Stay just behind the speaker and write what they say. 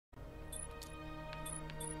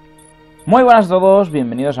Muy buenas a todos,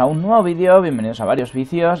 bienvenidos a un nuevo vídeo, bienvenidos a varios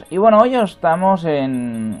vicios. Y bueno, hoy estamos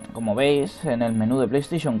como veis, en el menú de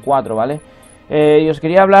PlayStation 4, ¿vale? Y os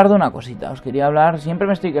quería hablar de una cosita, siempre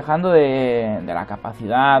me estoy quejando de la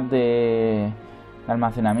capacidad de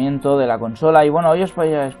almacenamiento de la consola. Y bueno, hoy os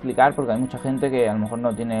voy a explicar, porque hay mucha gente que a lo mejor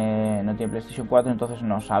no tiene PlayStation 4, entonces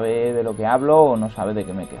no sabe de lo que hablo o no sabe de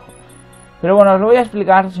qué me quejo. Pero bueno, os lo voy a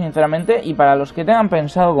explicar sinceramente, y para los que tengan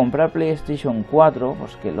pensado comprar PlayStation 4,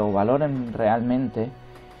 pues que lo valoren realmente.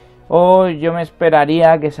 O yo me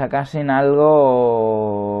esperaría que sacasen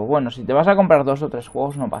algo... Bueno, si te vas a comprar 2 o 3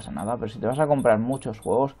 juegos no pasa nada, pero si te vas a comprar muchos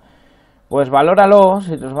juegos, pues valóralo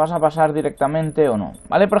si te los vas a pasar directamente o no.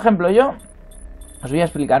 ¿Vale? Por ejemplo, yo os voy a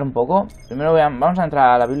explicar un poco. Primero vamos a entrar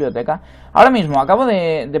a la biblioteca. Ahora mismo acabo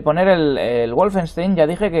de poner el Wolfenstein. Ya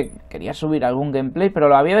dije que quería subir algún gameplay, pero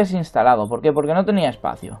lo había desinstalado. ¿Por qué? Porque no tenía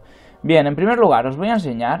espacio. Bien, en primer lugar os voy a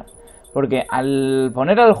enseñar, porque al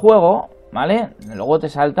poner el juego, ¿vale? Luego te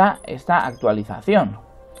salta esta actualización.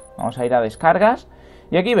 Vamos a ir a descargas.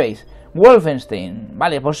 Y aquí veis, Wolfenstein.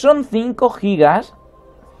 Vale, pues son 5 gigas.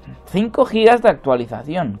 5 gigas de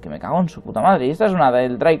actualización, que me cago en su puta madre. Y esta es una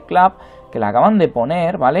del Drive Club que la acaban de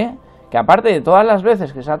poner, ¿vale? Que aparte de todas las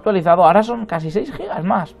veces que se ha actualizado, ahora son casi 6 gigas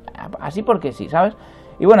más. Así porque sí, ¿sabes?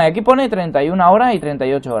 Y bueno, aquí pone 31 horas y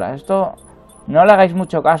 38 horas. Esto no le hagáis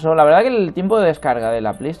mucho caso. La verdad que el tiempo de descarga de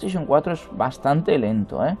la PlayStation 4 es bastante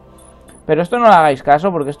lento, ¿eh? Pero esto no le hagáis caso,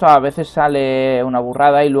 porque esto a veces sale una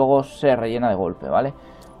burrada y luego se rellena de golpe, ¿vale?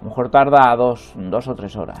 A lo mejor tarda 2 o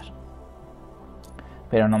 3 horas.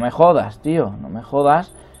 Pero no me jodas, tío, no me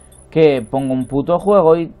jodas que pongo un puto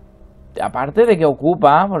juego y aparte de que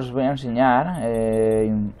ocupa, pues os voy a enseñar.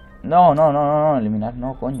 No, eliminar,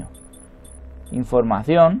 no, coño.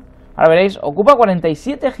 Información. Ahora veréis, ocupa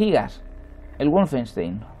 47 gigas el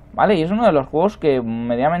Wolfenstein, ¿vale? Y es uno de los juegos que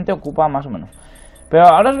medianamente ocupa más o menos. Pero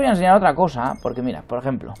ahora os voy a enseñar otra cosa, porque mira, por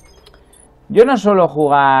ejemplo, yo no suelo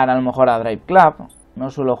jugar a lo mejor a Drive Club, no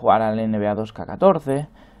suelo jugar al NBA 2K14,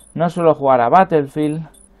 no suelo jugar a Battlefield.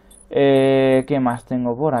 ¿Qué más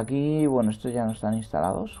tengo por aquí? Bueno, estos ya no están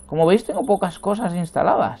instalados. Como veis, tengo pocas cosas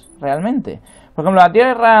instaladas, realmente. Por ejemplo, la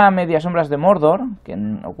Tierra Media Sombras de Mordor, que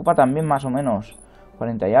ocupa también más o menos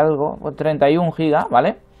 40 y algo, 31 gigas,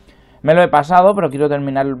 ¿vale? Me lo he pasado, pero quiero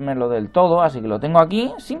terminármelo del todo, así que lo tengo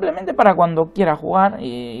aquí, simplemente para cuando quiera jugar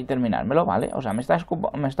y terminármelo, ¿vale? O sea, me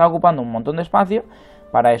está ocupando un montón de espacio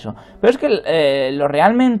para eso. Pero es que lo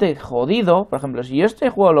realmente jodido, por ejemplo, si yo este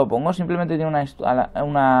juego lo pongo, simplemente tiene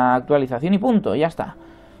una actualización y punto, ya está.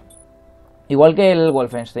 Igual que el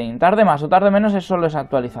Wolfenstein, tarde más o tarde menos es solo esa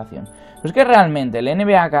actualización. Pero es que realmente el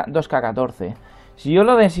NBA 2K14, si yo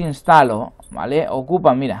lo desinstalo, ¿vale?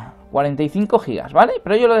 Ocupa, mira, 45 gigas, ¿vale?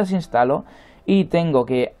 Pero yo lo desinstalo y tengo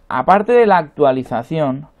que, aparte de la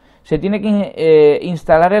actualización, se tiene que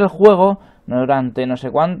instalar el juego durante no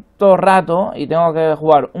sé cuánto rato y tengo que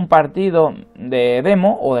jugar un partido de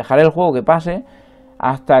demo o dejar el juego que pase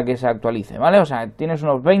hasta que se actualice, ¿vale? O sea, tienes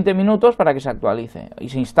unos 20 minutos para que se actualice y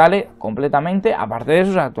se instale completamente, aparte de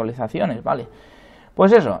sus actualizaciones, ¿vale?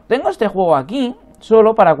 Pues eso, tengo este juego aquí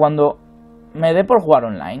solo para cuando me dé por jugar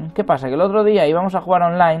online. ¿Qué pasa? Que el otro día íbamos a jugar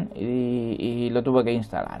online y lo tuve que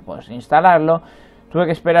instalar. Pues instalarlo, tuve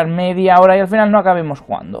que esperar media hora y al final no acabemos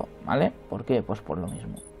jugando, ¿vale? ¿Por qué? Pues por lo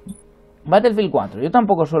mismo. Battlefield 4. Yo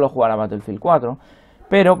tampoco suelo jugar a Battlefield 4,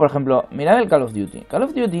 pero, por ejemplo, mirad el Call of Duty. Call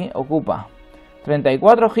of Duty ocupa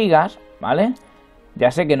 34 gigas, ¿vale?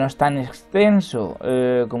 Ya sé que no es tan extenso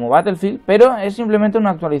como Battlefield, pero es simplemente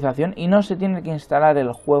una actualización y no se tiene que instalar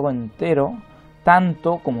el juego entero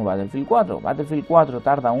tanto como Battlefield 4. Battlefield 4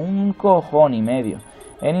 tarda un cojón y medio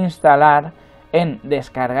en instalar, en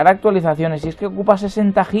descargar actualizaciones, y es que ocupa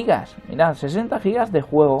 60 gigas. Mirad, 60 gigas de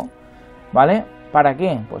juego, ¿vale? ¿Para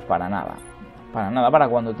qué? Pues para nada. Para nada, para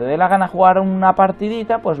cuando te dé la gana jugar una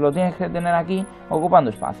partidita, pues lo tienes que tener aquí ocupando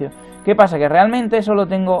espacio. ¿Qué pasa? Que realmente solo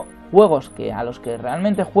tengo juegos que a los que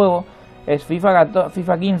realmente juego es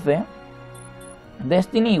FIFA 15,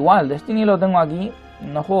 Destiny igual, Destiny lo tengo aquí,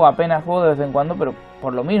 no juego apenas, juego de vez en cuando, pero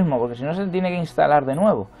por lo mismo, porque si no se tiene que instalar de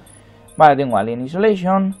nuevo. Vale, tengo Alien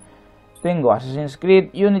Isolation, tengo Assassin's Creed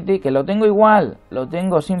Unity, que lo tengo igual, lo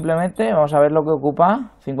tengo simplemente, vamos a ver lo que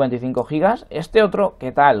ocupa, 55 gigas. Este otro,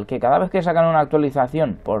 ¿qué tal? Que cada vez que sacan una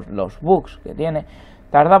actualización por los bugs que tiene,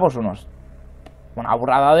 tarda pues una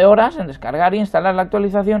burrada de horas en descargar e instalar la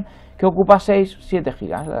actualización, que ocupa 6-7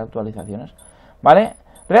 gigas de actualizaciones, ¿vale?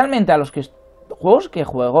 Realmente a los juegos que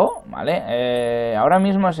juego, ¿vale? Ahora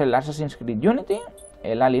mismo es el Assassin's Creed Unity,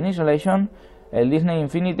 el Alien Isolation, el Disney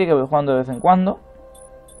Infinity, que voy jugando de vez en cuando,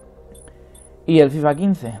 y el FIFA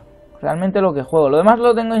 15. Realmente lo que juego. Lo demás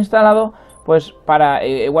lo tengo instalado Pues para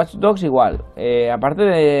Watch Dogs igual, aparte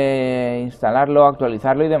de instalarlo,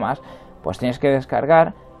 actualizarlo y demás, pues tienes que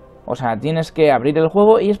descargar, o sea, tienes que abrir el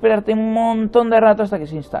juego y esperarte un montón de rato hasta que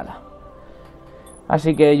se instala.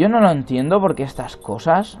 Así que yo no lo entiendo porque estas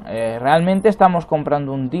cosas, ¿realmente estamos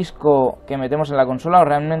comprando un disco que metemos en la consola o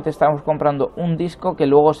realmente estamos comprando un disco que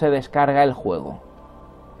luego se descarga el juego?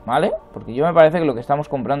 ¿Vale? Porque yo me parece que lo que estamos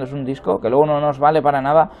comprando es un disco que luego no nos vale para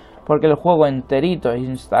nada porque el juego enterito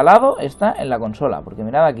instalado está en la consola. Porque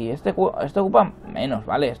mirad aquí, este ocupa menos,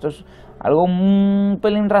 ¿vale? Esto es algo un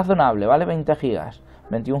pelín razonable, ¿vale? 20 gigas,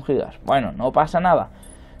 21 gigas. Bueno, no pasa nada.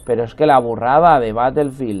 Pero es que la burrada de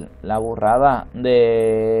Battlefield, la burrada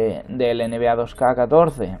del NBA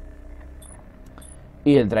 2K14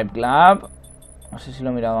 y el Drive Club, no sé si lo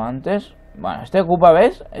he mirado antes. Bueno, este ocupa,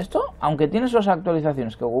 ¿ves? Esto, aunque tiene sus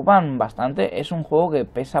actualizaciones que ocupan bastante, es un juego que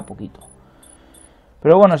pesa poquito.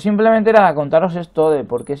 Pero bueno, simplemente era contaros esto de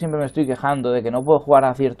por qué siempre me estoy quejando de que no puedo jugar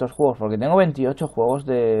a ciertos juegos. Porque tengo 28 juegos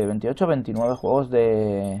de... 28 29 juegos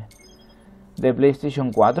de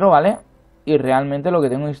PlayStation 4, ¿vale? Y realmente lo que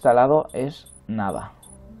tengo instalado es nada.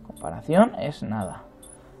 Comparación es nada.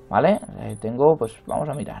 ¿Vale? Tengo, pues vamos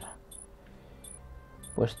a mirar.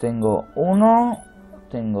 Pues tengo 1,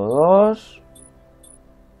 tengo 2,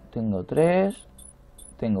 tengo 3,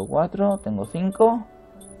 tengo 4, tengo 5,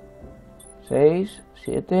 6,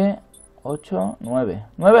 7, 8, 9.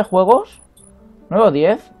 9 juegos. 9 o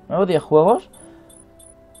 10. 9 o 10 juegos.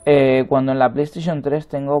 Cuando en la PlayStation 3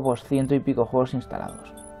 tengo pues ciento y pico juegos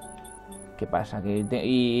instalados. ¿Qué pasa?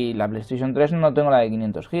 Y la PlayStation 3 no tengo la de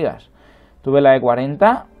 500 gigas. Tuve la de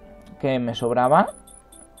 40, que me sobraba.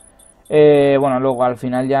 Bueno, luego al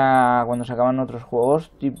final ya cuando se acaban otros juegos,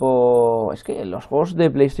 tipo... Es que los juegos de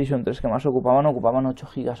PlayStation 3 que más ocupaban 8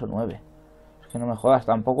 gigas o 9. Es que no me jodas,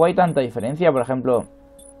 tampoco hay tanta diferencia. Por ejemplo,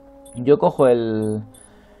 yo cojo el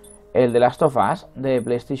The Last of Us de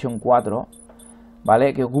PlayStation 4,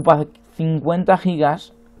 ¿vale? Que ocupa 50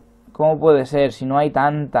 gigas. ¿Cómo puede ser si no hay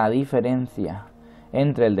tanta diferencia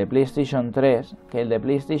entre el de PlayStation 3, que el de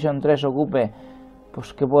PlayStation 3 ocupe,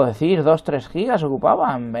 pues qué puedo decir, 2-3 gigas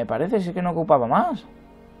ocupaba? Me parece sí que no ocupaba más.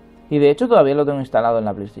 Y de hecho todavía lo tengo instalado en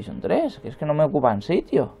la PlayStation 3, que es que no me ocupa en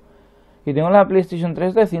sitio. Y tengo la PlayStation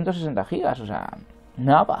 3 de 160 gigas, o sea,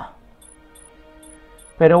 nada.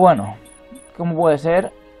 Pero bueno, ¿cómo puede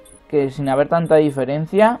ser que sin haber tanta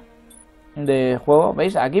diferencia de juego?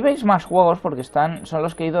 ¿Veis? Aquí veis más juegos porque son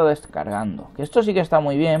los que he ido descargando. Que esto sí que está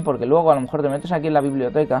muy bien porque luego a lo mejor te metes aquí en la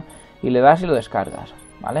biblioteca y le das y lo descargas,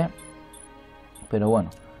 ¿vale? Pero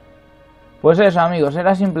bueno. Pues eso, amigos,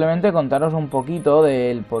 era simplemente contaros un poquito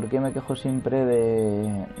del por qué me quejo siempre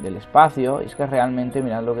del espacio. Y es que realmente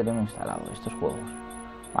mirad lo que tengo instalado, estos juegos.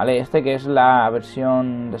 ¿Vale? Este que es la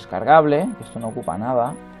versión descargable, que esto no ocupa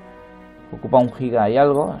nada. Ocupa 1 giga y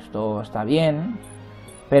algo, esto está bien.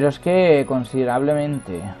 Pero es que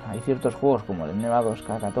considerablemente hay ciertos juegos como el Nueva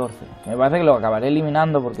 2K14, que me parece que lo acabaré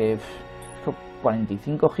eliminando porque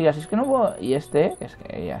 45 gigas, es que no puedo... Y este, es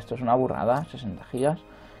que ya esto es una burrada, 60 gigas.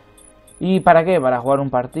 ¿Y para qué? Para jugar un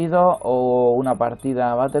partido o una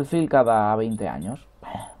partida Battlefield cada 20 años.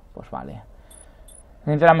 Pues vale.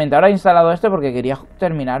 Sinceramente, ahora he instalado este porque quería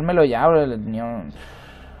terminármelo ya.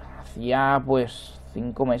 Hacía pues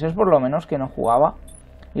 5 meses por lo menos que no jugaba.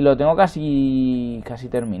 Y lo tengo casi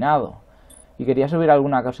terminado. Y quería subir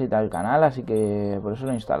alguna cosita al canal, así que por eso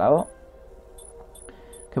lo he instalado.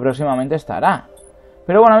 Que próximamente estará.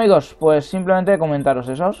 Pero bueno, amigos, pues simplemente comentaros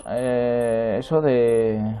eso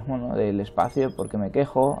del espacio, porque me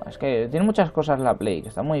quejo. Es que tiene muchas cosas la Play, que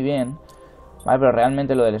está muy bien, ¿vale? Pero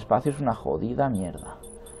realmente lo del espacio es una jodida mierda.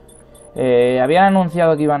 Habían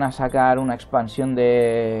anunciado que iban a sacar una expansión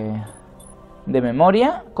de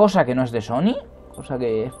memoria, cosa que no es de Sony. Cosa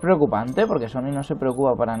que es preocupante porque Sony no se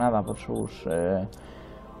preocupa para nada por sus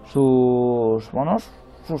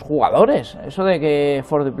jugadores. Eso de que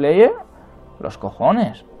for the player, los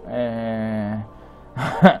cojones.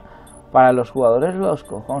 Para los jugadores, los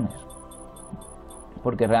cojones.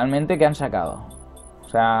 Porque realmente, ¿qué han sacado? O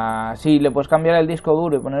sea, sí, le puedes cambiar el disco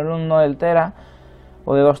duro y poner uno del tera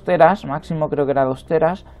o de 2 teras, máximo creo que era 2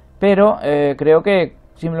 teras, pero creo que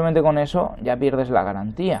simplemente con eso ya pierdes la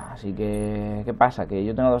garantía. Así que, ¿qué pasa? Que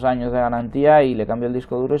yo tengo 2 años de garantía y le cambio el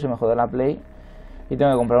disco duro y se me jode la Play y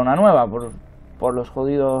tengo que comprar una nueva por los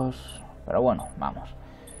jodidos... Pero bueno, vamos.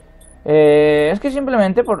 Es que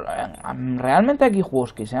simplemente realmente aquí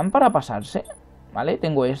juegos que sean para pasarse, ¿vale?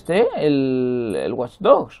 Tengo el Watch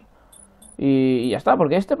Dogs y ya está,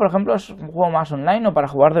 porque este, por ejemplo, es un juego más online o para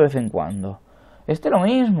jugar de vez en cuando. Este lo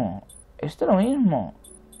mismo, este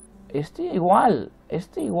igual,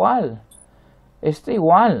 este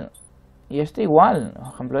igual. Y este igual.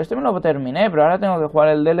 Por ejemplo, este me lo terminé, pero ahora tengo que jugar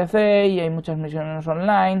el DLC y hay muchas misiones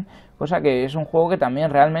online. Cosa que es un juego que también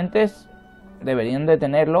realmente deberían de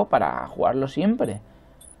tenerlo para jugarlo siempre.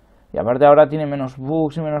 Y aparte ahora tiene menos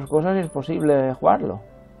bugs y menos cosas y es posible jugarlo.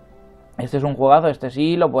 Este es un juegazo, este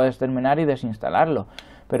sí lo puedes terminar y desinstalarlo.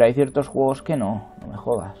 Pero hay ciertos juegos que no me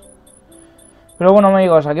jodas. Pero bueno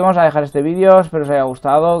amigos, aquí vamos a dejar este vídeo, espero os haya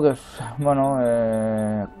gustado, que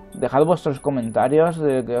dejad vuestros comentarios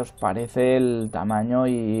de qué os parece el tamaño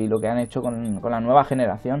y lo que han hecho con la nueva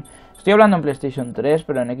generación. Estoy hablando en PlayStation 3,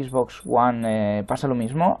 pero en Xbox One pasa lo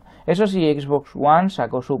mismo. Eso sí, Xbox One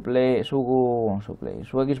sacó su Xbox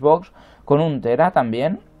con 1 tera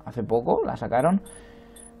también, hace poco la sacaron.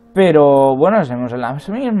 Pero bueno, seguimos en las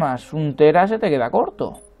mismas, 1 tera se te queda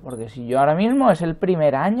corto. Porque si yo ahora mismo es el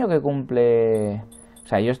primer año que cumple... O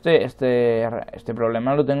sea, yo este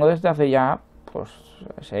problema lo tengo desde hace ya, pues,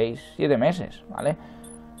 6, 7 meses, ¿vale?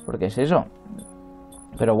 Porque es eso.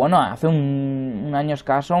 Pero bueno, hace un año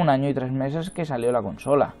escaso, 1 año y 3 meses que salió la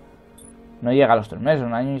consola. No llega a los 3 meses,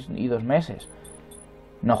 1 año y 2 meses.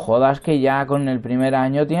 No jodas que ya con el primer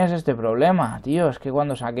año tienes este problema, tío. Es que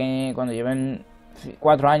cuando lleven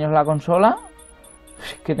 4 años la consola,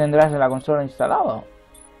 ¿qué tendrás en la consola instalado?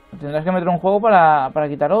 Tendrás que meter un juego para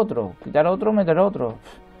quitar otro, meter otro.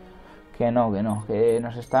 Que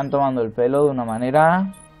nos están tomando el pelo de una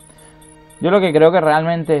manera... Yo lo que creo que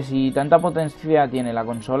realmente, si tanta potencia tiene la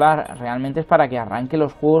consola, realmente es para que arranque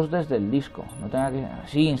los juegos desde el disco. No tenga que...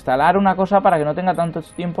 Sí, instalar una cosa para que no tenga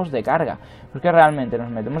tantos tiempos de carga. Porque realmente nos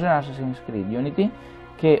metemos en Assassin's Creed Unity,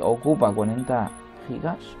 que ocupa 40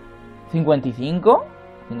 gigas. 55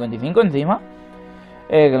 encima.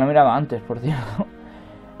 Que lo he mirado antes, por cierto.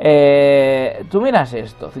 Tú miras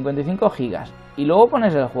esto, 55 gigas, y luego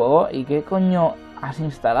pones el juego y ¿qué coño has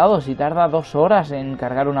instalado si tarda 2 horas en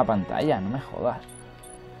cargar una pantalla? No me jodas.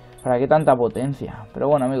 ¿Para qué tanta potencia? Pero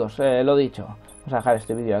bueno amigos, lo dicho, vamos a dejar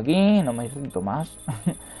este vídeo aquí, no me siento más.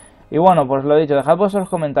 Y bueno, pues lo dicho, dejad vuestros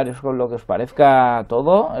comentarios con lo que os parezca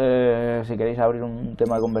todo. Si queréis abrir un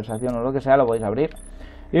tema de conversación o lo que sea, lo podéis abrir.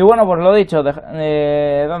 Y bueno, pues lo dicho,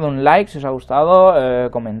 dad un like si os ha gustado,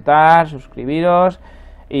 comentar, suscribiros.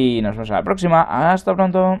 Y nos vemos a la próxima. Hasta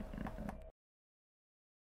pronto.